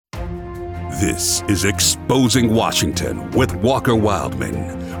This is Exposing Washington with Walker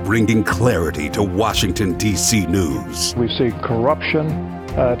Wildman, bringing clarity to Washington, D.C. news. We see corruption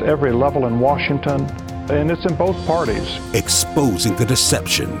at every level in Washington, and it's in both parties. Exposing the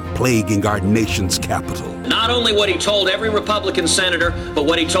deception plaguing our nation's capital. Not only what he told every Republican senator, but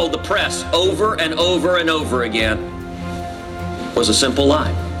what he told the press over and over and over again was a simple lie.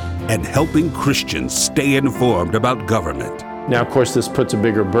 And helping Christians stay informed about government. Now, of course, this puts a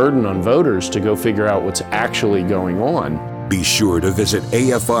bigger burden on voters to go figure out what's actually going on. Be sure to visit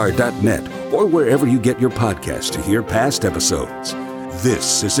afr.net or wherever you get your podcast to hear past episodes.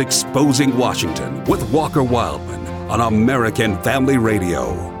 This is Exposing Washington with Walker Wildman on American Family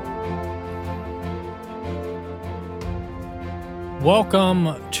Radio.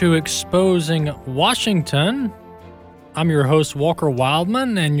 Welcome to Exposing Washington. I'm your host, Walker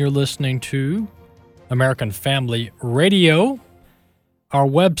Wildman, and you're listening to American Family Radio. Our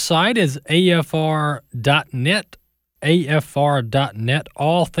website is afr.net, afr.net.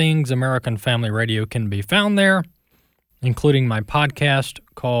 All things American Family Radio can be found there, including my podcast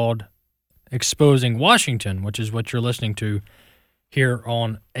called Exposing Washington, which is what you're listening to here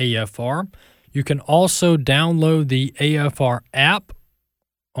on AFR. You can also download the AFR app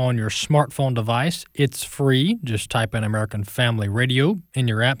on your smartphone device. It's free. Just type in American Family Radio in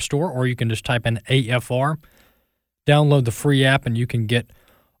your app store, or you can just type in AFR. Download the free app, and you can get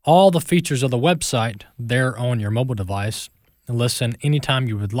all the features of the website there on your mobile device and listen anytime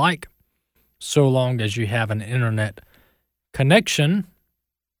you would like, so long as you have an internet connection.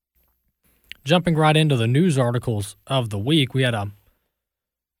 Jumping right into the news articles of the week, we had a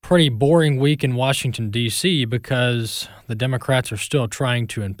pretty boring week in Washington, D.C. because the Democrats are still trying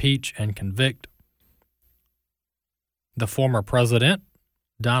to impeach and convict the former president,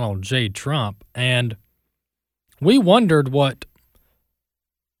 Donald J. Trump. And we wondered what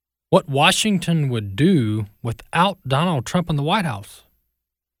Washington would do without Donald Trump in the White House.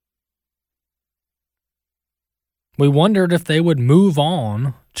 We wondered if they would move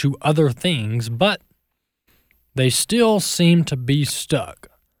on to other things, but they still seem to be stuck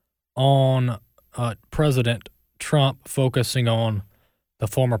on President Trump, focusing on the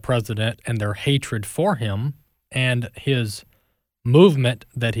former president and their hatred for him and his movement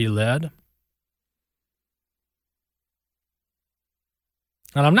that he led.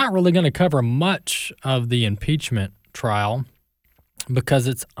 And I'm not really going to cover much of the impeachment trial because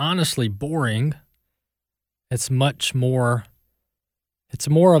it's honestly boring. It's more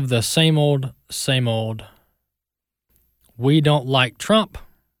of the same old, same old. We don't like Trump.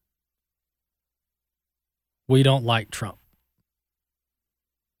 We don't like Trump.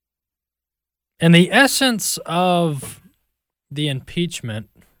 And the essence of the impeachment,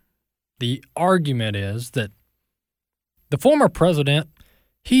 the argument is that the former president,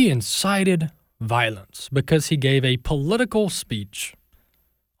 he incited violence because he gave a political speech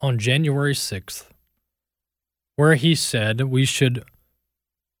on January 6th where he said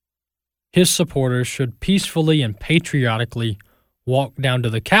his supporters should peacefully and patriotically walk down to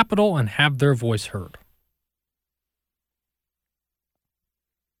the Capitol and have their voice heard.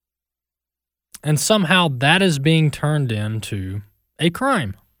 And somehow that is being turned into a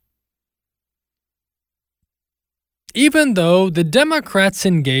crime. Even though the Democrats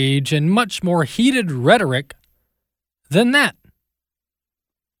engage in much more heated rhetoric than that.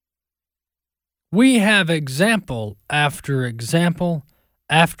 We have example after example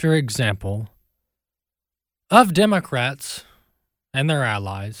after example of Democrats and their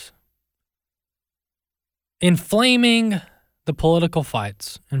allies inflaming the political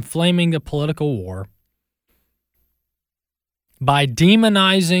fights, inflaming the political war by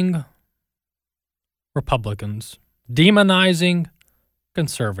demonizing Republicans, demonizing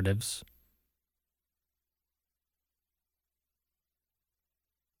conservatives,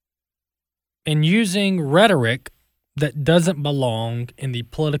 and using rhetoric that doesn't belong in the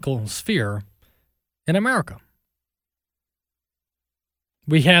political sphere in America.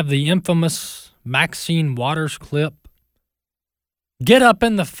 We have the infamous Maxine Waters clip. Get up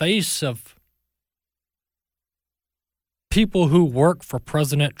in the face of people who work for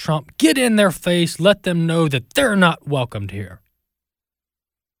President Trump. Get in their face. Let them know that they're not welcomed here.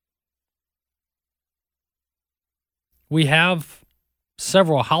 We have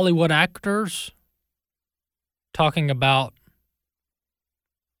several Hollywood actors talking about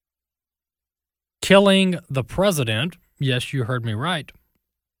killing the president. Yes, you heard me right.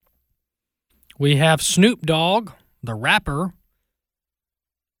 We have Snoop Dogg, the rapper,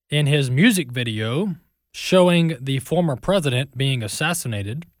 in his music video showing the former president being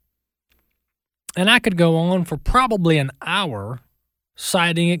assassinated. And I could go on for probably an hour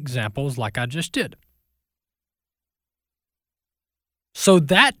citing examples like I just did. So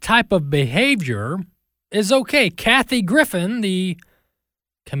that type of behavior is okay. Kathy Griffin, the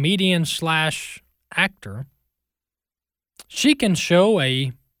comedian / actor, she can show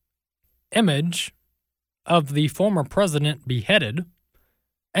a image of the former president beheaded,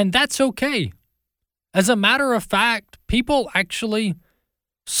 and that's okay. As a matter of fact, people actually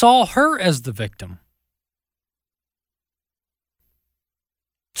saw her as the victim.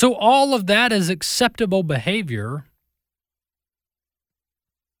 So all of that is acceptable behavior.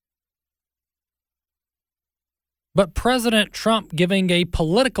 But President Trump giving a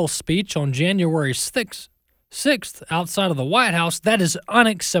political speech on January 6th outside of the White House, that is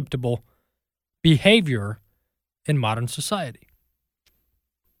unacceptable behavior in modern society.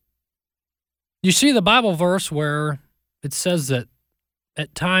 You see the Bible verse where it says that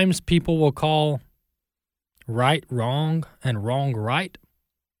at times people will call right wrong and wrong right.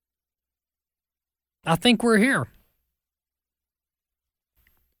 I think we're here,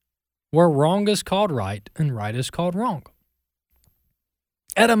 where wrong is called right and right is called wrong.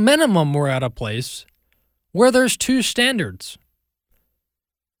 At a minimum, we're at a place where there's two standards.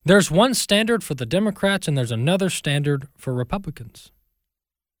 There's one standard for the Democrats and there's another standard for Republicans.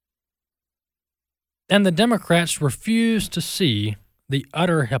 And the Democrats refuse to see the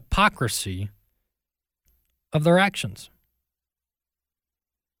utter hypocrisy of their actions.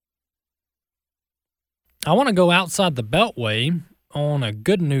 I want to go outside the Beltway on a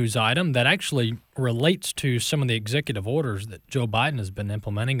good news item that actually relates to some of the executive orders that Joe Biden has been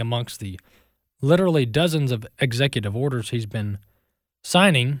implementing amongst the literally dozens of executive orders he's been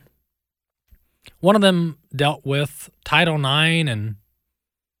signing. One of them dealt with Title IX and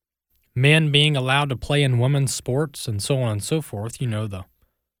men being allowed to play in women's sports and so on and so forth. You know, the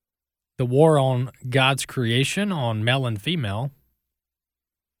war on God's creation on male and female.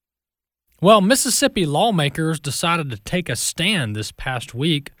 Well, Mississippi lawmakers decided to take a stand this past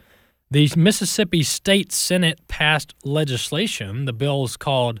week. The Mississippi State Senate passed legislation. The bill is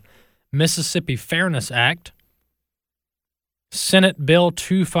called Mississippi Fairness Act. Senate Bill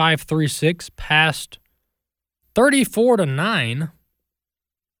 2536 passed 34-9.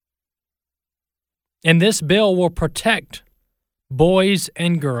 And this bill will protect boys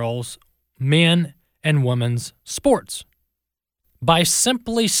and girls, men and women's sports by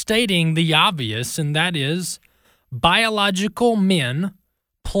simply stating the obvious, and that is biological men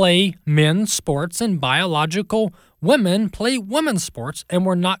play men's sports and biological women play women's sports, and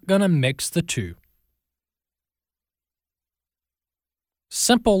we're not going to mix the two.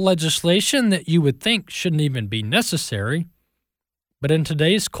 Simple legislation that you would think shouldn't even be necessary, but in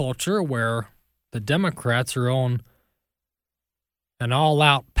today's culture where the Democrats are on an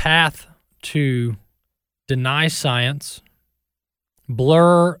all-out path to deny science,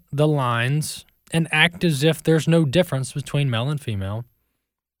 blur the lines, and act as if there's no difference between male and female.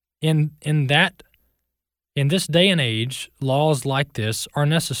 In this day and age, laws like this are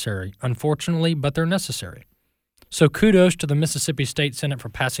necessary, unfortunately, but they're necessary. So kudos to the Mississippi State Senate for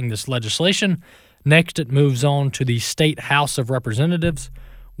passing this legislation. Next, it moves on to the State House of Representatives,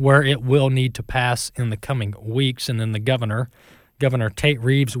 where it will need to pass in the coming weeks, and then the Governor Tate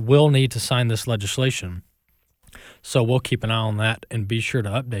Reeves, will need to sign this legislation. So we'll keep an eye on that and be sure to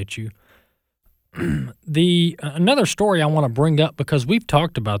update you. Another story I want to bring up, because we've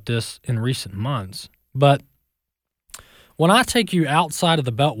talked about this in recent months, but when I take you outside of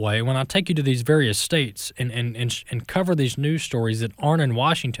the Beltway, when I take you to these various states and cover these news stories that aren't in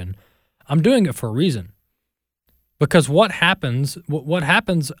Washington, I'm doing it for a reason. Because what happens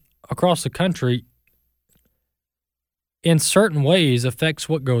across the country in certain ways affects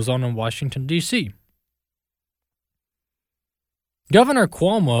what goes on in Washington, D.C. Governor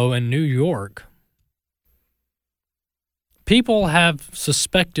Cuomo in New York, people have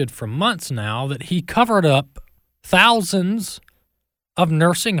suspected for months now that he covered up thousands of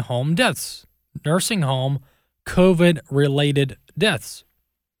nursing home deaths, nursing home COVID-related deaths.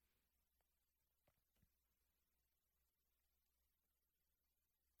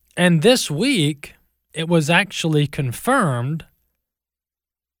 And this week, it was actually confirmed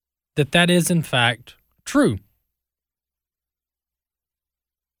that that is, in fact, true.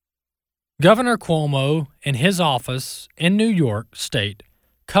 Governor Cuomo and his office in New York State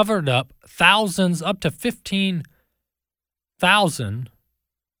covered up thousands, up to 15,000.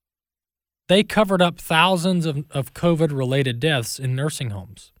 They covered up thousands of COVID-related deaths in nursing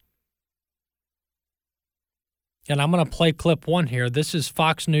homes. And I'm going to play clip one here. This is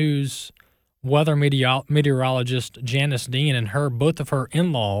Fox News weather meteorologist Janice Dean, and both of her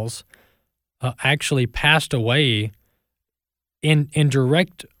in-laws actually passed away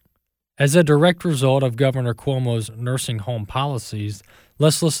as a direct result of Governor Cuomo's nursing home policies.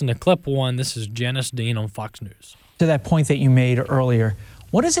 Let's listen to clip one. This is Janice Dean on Fox News. To that point that you made earlier,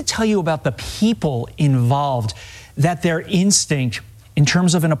 what does it tell you about the people involved that their instinct in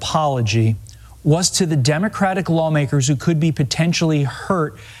terms of an apology was to the Democratic lawmakers who could be potentially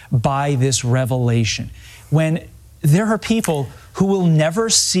hurt by this revelation? When there are people who will never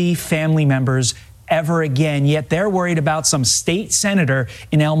see family members ever again, yet they're worried about some state senator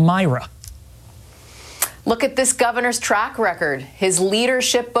in Elmira. Look at this governor's track record, his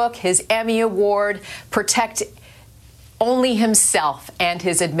leadership book, his Emmy Award, protect only himself and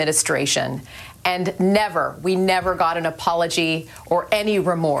his administration. And we never got an apology or any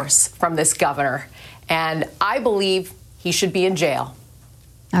remorse from this governor. And I believe he should be in jail.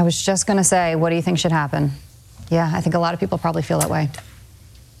 I was just going to say, what do you think should happen? Yeah, I think a lot of people probably feel that way.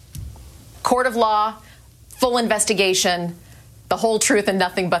 Court of law, full investigation, the whole truth and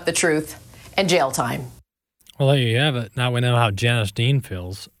nothing but the truth, and jail time. Well, there you have it. Now we know how Janice Dean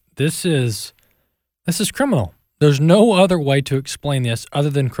feels. This is criminal. There's no other way to explain this other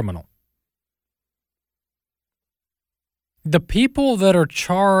than criminal. The people that are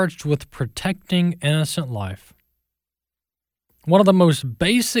charged with protecting innocent life, one of the most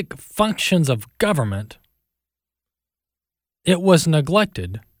basic functions of government, it was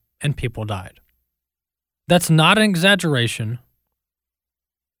neglected and people died. That's not an exaggeration.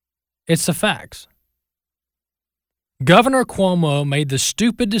 It's the facts. Governor Cuomo made the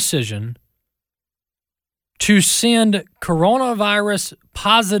stupid decision to send coronavirus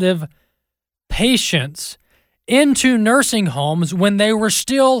positive patients into nursing homes when they were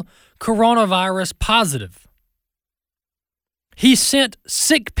still coronavirus positive. He sent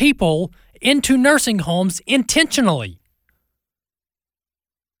sick people into nursing homes intentionally.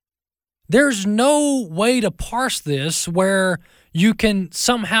 There's no way to parse this where you can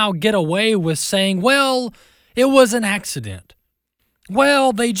somehow get away with saying, well, it was an accident.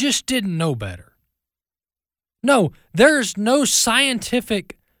 Well, they just didn't know better. No, there's no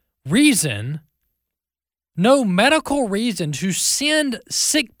scientific reason, no medical reason to send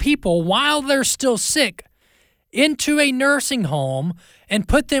sick people while they're still sick into a nursing home and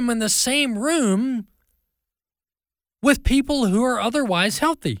put them in the same room with people who are otherwise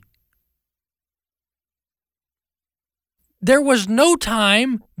healthy. There was no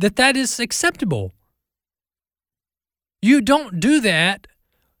time that is acceptable. You don't do that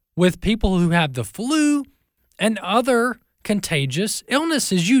with people who have the flu and other contagious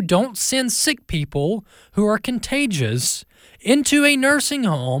illnesses. You don't send sick people who are contagious into a nursing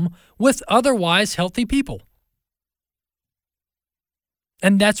home with otherwise healthy people.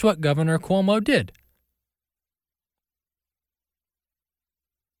 And that's what Governor Cuomo did.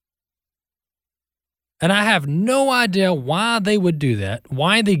 And I have no idea why they would do that,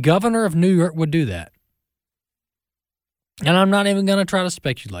 why the governor of New York would do that. And I'm not even going to try to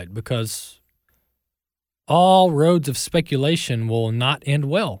speculate because all roads of speculation will not end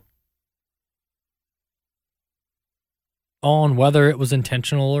well on whether it was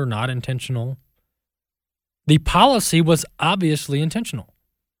intentional or not intentional. The policy was obviously intentional.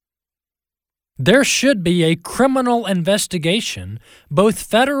 There should be a criminal investigation, both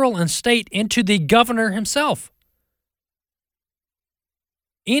federal and state, into the governor himself.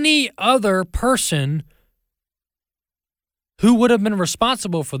 Any other person who would have been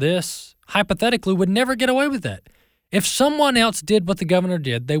responsible for this, hypothetically, would never get away with that. If someone else did what the governor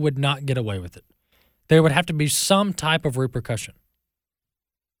did, they would not get away with it. There would have to be some type of repercussion.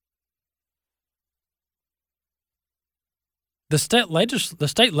 The state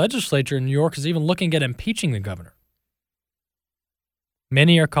legislature in New York is even looking at impeaching the governor.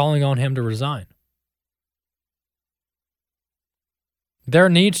 Many are calling on him to resign. There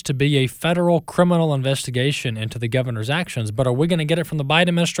needs to be a federal criminal investigation into the governor's actions, but are we going to get it from the Biden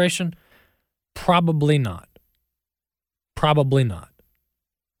administration? Probably not. Probably not,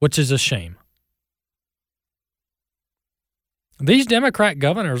 which is a shame. These Democrat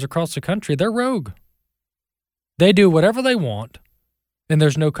governors across the country, they're rogue. They do whatever they want, and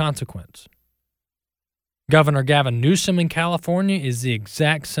there's no consequence. Governor Gavin Newsom in California is the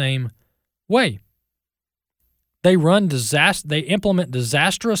exact same way. They implement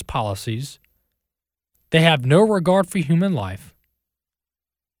disastrous policies. They have no regard for human life.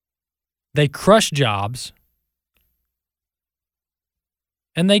 They crush jobs.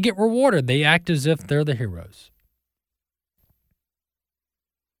 And they get rewarded. They act as if they're the heroes.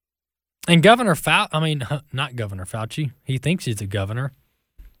 And not Governor Fauci. He thinks he's the governor.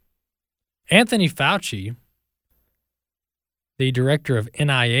 Anthony Fauci, the director of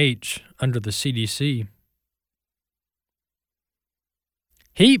NIH under the CDC,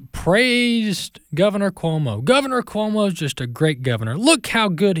 He praised Governor Cuomo. Governor Cuomo is just a great governor. Look how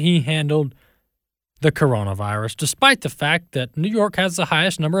good he handled the coronavirus, despite the fact that New York has the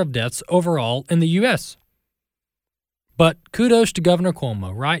highest number of deaths overall in the U.S. But kudos to Governor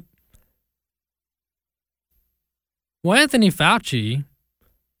Cuomo, right? Well, Anthony Fauci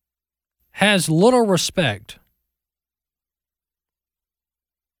has little respect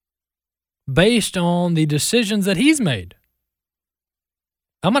based on the decisions that he's made.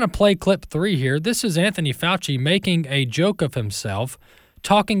 I'm going to play clip 3 here. This is Anthony Fauci making a joke of himself,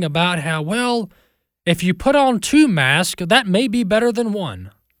 talking about how, well, if you put on 2 masks, that may be better than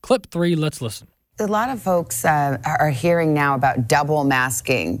 1. Clip 3, let's listen. A lot of folks are hearing now about double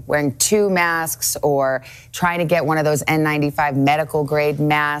masking, wearing 2 masks or trying to get one of those N95 medical grade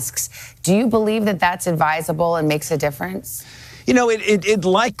masks. Do you believe that that's advisable and makes a difference? You know, it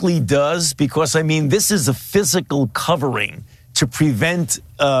likely does because, I mean, this is a physical covering to prevent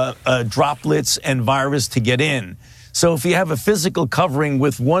droplets and virus to get in. So if you have a physical covering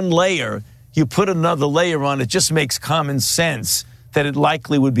with 1 layer, you put another layer on, it just makes common sense that it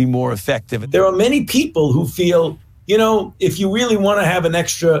likely would be more effective. There are many people who feel, you know, if you really want to have an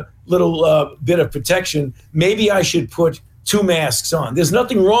extra little bit of protection, maybe I should put 2 masks on. There's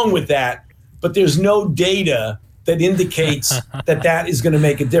nothing wrong with that, but there's no data that indicates that is going to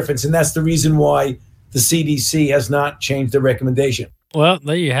make a difference. And that's the reason why the CDC has not changed the recommendation. Well,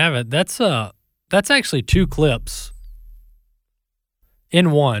 there you have it. That's actually 2 clips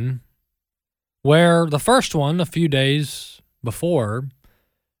in one, where the first one, a few days before,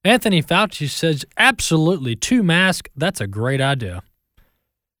 Anthony Fauci says, absolutely, 2 masks, that's a great idea.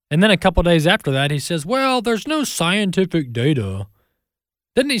 And then a couple days after that, he says, well, there's no scientific data.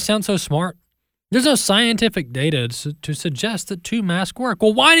 Didn't he sound so smart? There's no scientific data to suggest that 2 masks work.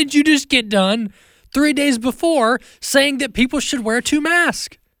 Well, why did you just get done 3 days before saying that people should wear 2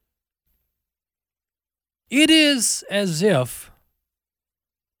 masks? It is as if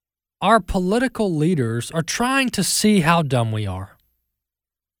our political leaders are trying to see how dumb we are.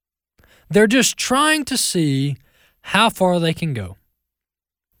 They're just trying to see how far they can go.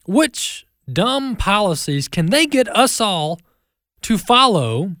 Which dumb policies can they get us all to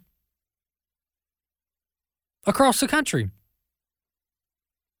follow across the country?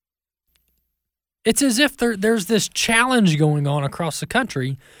 It's as if there's this challenge going on across the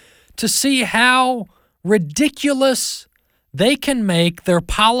country to see how ridiculous they can make their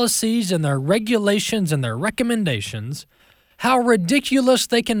policies and their regulations and their recommendations, how ridiculous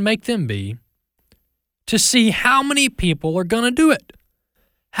they can make them be, to see how many people are going to do it.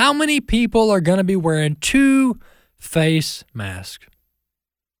 How many people are going to be wearing 2 face masks?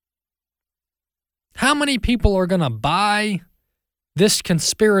 How many people are going to buy this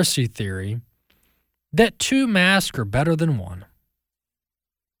conspiracy theory that 2 masks are better than 1?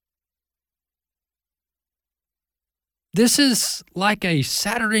 This is like a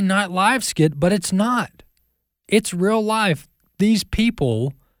Saturday Night Live skit, but it's not. It's real life. These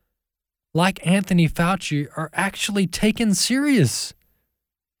people, like Anthony Fauci, are actually taken serious.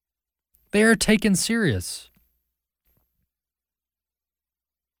 They are taken serious.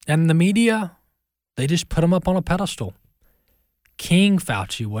 And the media, they just put him up on a pedestal. King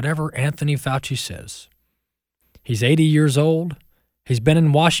Fauci, whatever Anthony Fauci says. He's 80 years old. He's been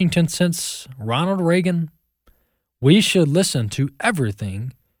in Washington since Ronald Reagan. We should listen to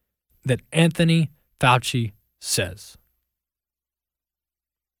everything that Anthony Fauci says.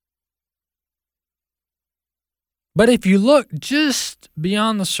 But if you look just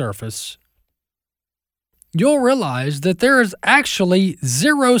beyond the surface, you'll realize that there is actually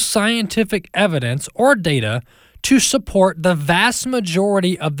 0 scientific evidence or data to support the vast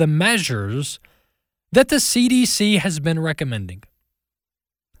majority of the measures that the CDC has been recommending,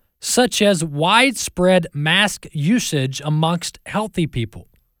 such as widespread mask usage amongst healthy people.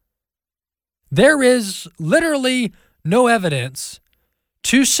 There is literally no evidence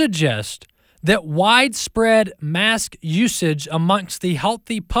to suggest that widespread mask usage amongst the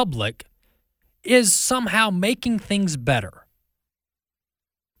healthy public is somehow making things better.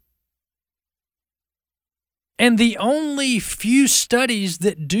 And the only few studies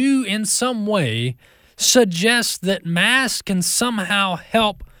that do in some way suggest that masks can somehow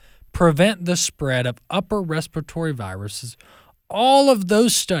help prevent the spread of upper respiratory viruses, all of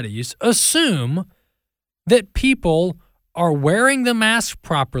those studies assume that people are wearing the mask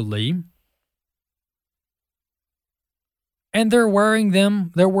properly and they're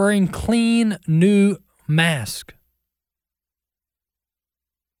wearing clean, new masks.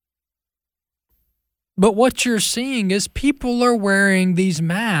 But what you're seeing is people are wearing these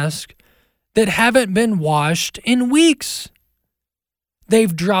masks that haven't been washed in weeks.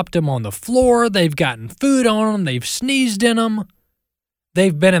 They've dropped them on the floor. They've gotten food on them. They've sneezed in them.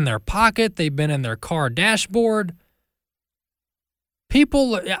 They've been in their pocket. They've been in their car dashboard.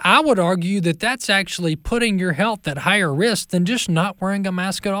 People, I would argue that that's actually putting your health at higher risk than just not wearing a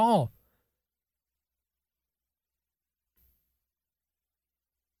mask at all.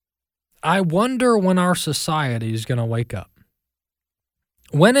 I wonder when our society is going to wake up.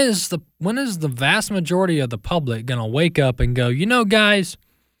 When is the vast majority of the public going to wake up and go, you know, guys,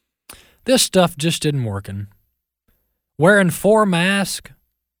 this stuff just isn't working. Wearing 4 masks,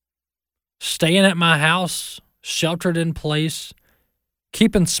 staying at my house, sheltered in place,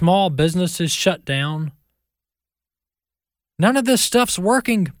 keeping small businesses shut down. None of this stuff's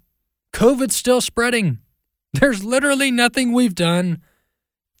working. COVID's still spreading. There's literally nothing we've done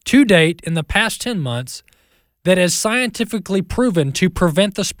to date in the past 10 months that is scientifically proven to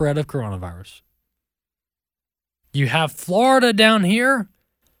prevent the spread of coronavirus. You have Florida down here,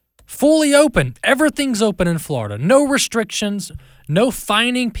 fully open. Everything's open in Florida. No restrictions, no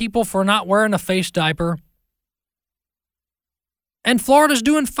fining people for not wearing a face diaper. And Florida's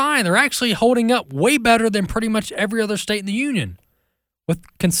doing fine. They're actually holding up way better than pretty much every other state in the union, with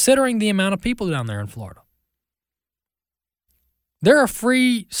considering the amount of people down there in Florida. They're a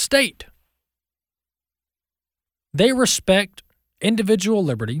free state. They respect individual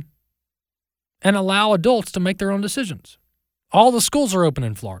liberty and allow adults to make their own decisions. All the schools are open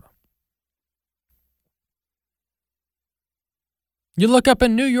in Florida. You look up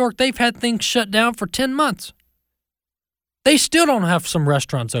in New York, they've had things shut down for 10 months. They still don't have some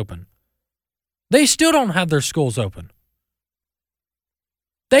restaurants open. They still don't have their schools open.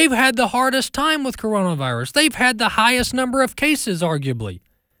 They've had the hardest time with coronavirus. They've had the highest number of cases, arguably,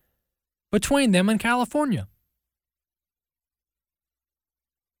 between them and California.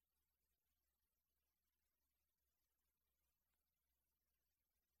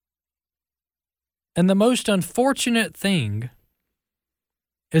 And the most unfortunate thing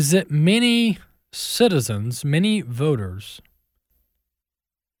is that many citizens, many voters,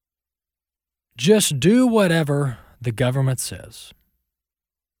 just do whatever the government says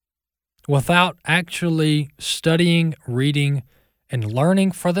without actually studying, reading, and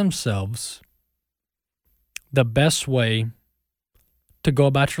learning for themselves the best way to go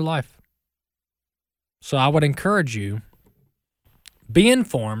about your life. So I would encourage you, be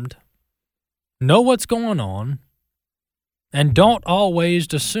informed, know what's going on, and don't always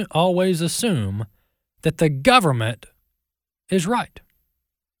assume that the government is right.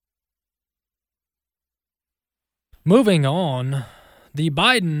 Moving on,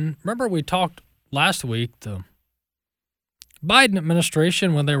 remember we talked last week, the Biden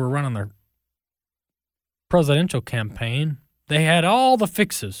administration, when they were running their presidential campaign, they had all the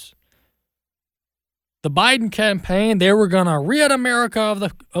fixes. The Biden campaign, they were going to rid America of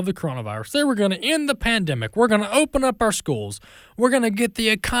the coronavirus. They were going to end the pandemic. We're going to open up our schools. We're going to get the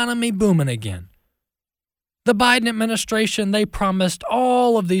economy booming again. The Biden administration, they promised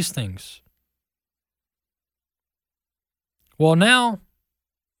all of these things. Well, now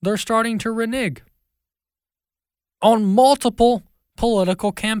they're starting to renege on multiple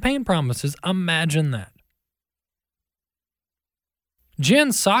political campaign promises. Imagine that. Jen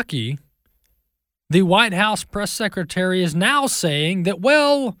Psaki, the White House press secretary, is now saying that,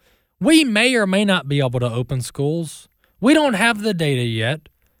 well, we may or may not be able to open schools. We don't have the data yet.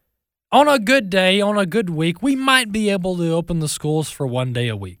 On a good day, on a good week, we might be able to open the schools for 1 day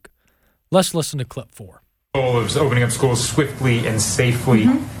a week. Let's listen to clip 4. Goal of opening up schools swiftly and safely.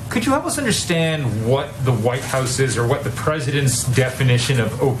 Could you help us understand what the White House's or what the president's definition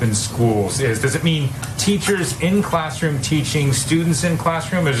of open schools is? Does it mean teachers in classroom teaching, students in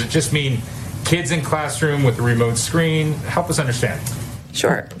classroom, or does it just mean kids in classroom with a remote screen? Help us understand.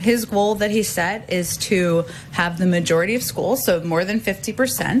 Sure. His goal that he set is to have the majority of schools, so more than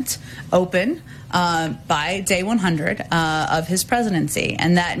 50%, open by day 100 of his presidency.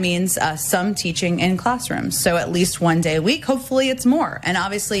 And that means some teaching in classrooms. So at least 1 day a week. Hopefully it's more. And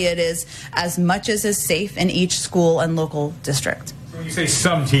obviously it is as much as is safe in each school and local district. When you say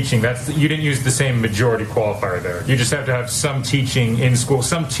some teaching, you didn't use the same majority qualifier there. You just have to have some teaching in school,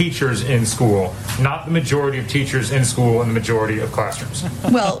 some teachers in school, not the majority of teachers in school and the majority of classrooms.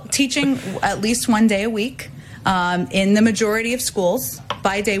 Well, teaching at least 1 day a week in the majority of schools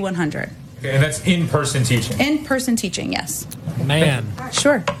by day 100. Okay, and that's in-person teaching? In-person teaching, yes. Man.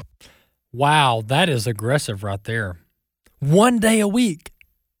 Sure. Wow, that is aggressive right there. 1 day a week.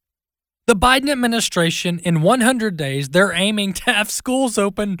 The Biden administration, in 100 days, they're aiming to have schools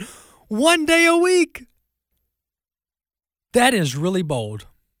open 1 day a week. That is really bold.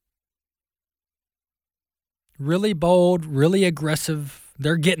 really bold, really aggressive.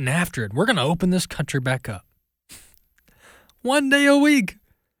 They're getting after it. We're going to open this country back up. 1 day a week.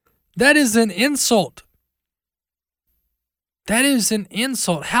 That is an insult. That is an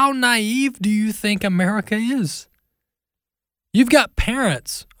insult. How naive do you think America is? You've got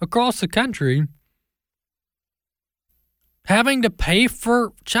parents across the country having to pay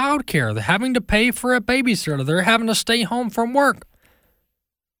for childcare. They're having to pay for a babysitter. They're having to stay home from work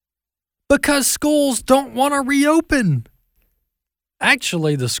because schools don't want to reopen.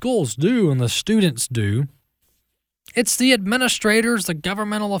 Actually, the schools do and the students do. It's the administrators, the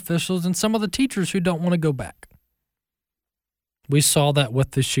governmental officials, and some of the teachers who don't want to go back. We saw that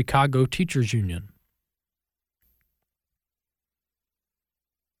with the Chicago Teachers Union.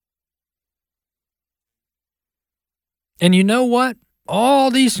 And you know what?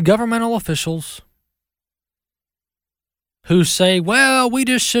 All these governmental officials who say, well, we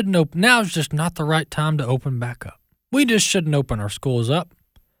just shouldn't open. Now's just not the right time to open back up. We just shouldn't open our schools up.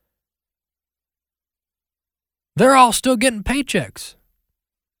 They're all still getting paychecks.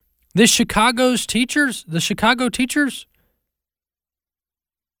 The Chicago teachers,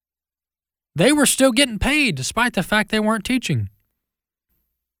 they were still getting paid despite the fact they weren't teaching.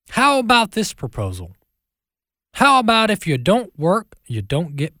 How about this proposal? How about if you don't work, you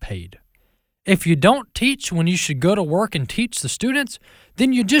don't get paid? If you don't teach when you should go to work and teach the students,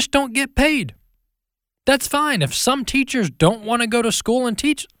 then you just don't get paid. That's fine. If some teachers don't want to go to school and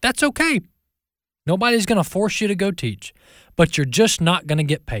teach, that's okay. Nobody's going to force you to go teach, but you're just not going to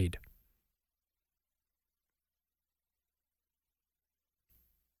get paid.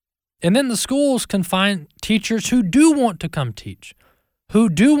 And then the schools can find teachers who do want to come teach, who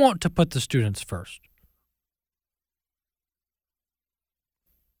do want to put the students first.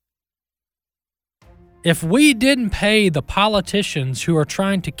 If we didn't pay the politicians who are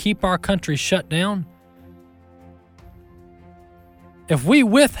trying to keep our country shut down, if we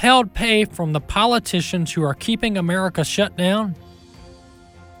withheld pay from the politicians who are keeping America shut down,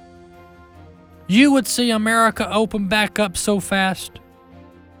 you would see America open back up so fast.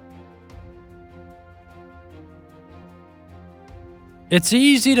 It's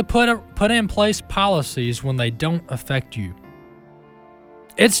easy to put in place policies when they don't affect you.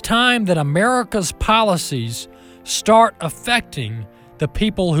 It's time that America's policies start affecting the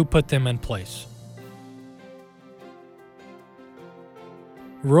people who put them in place.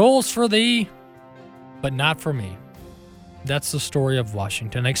 Rules for thee, but not for me. That's the story of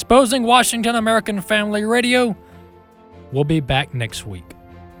Washington. Exposing Washington, American Family Radio. We'll be back next week.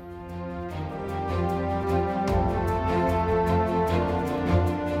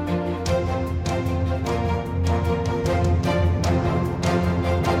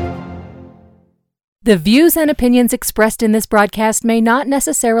 The views and opinions expressed in this broadcast may not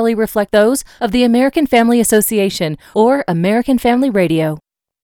necessarily reflect those of the American Family Association or American Family Radio.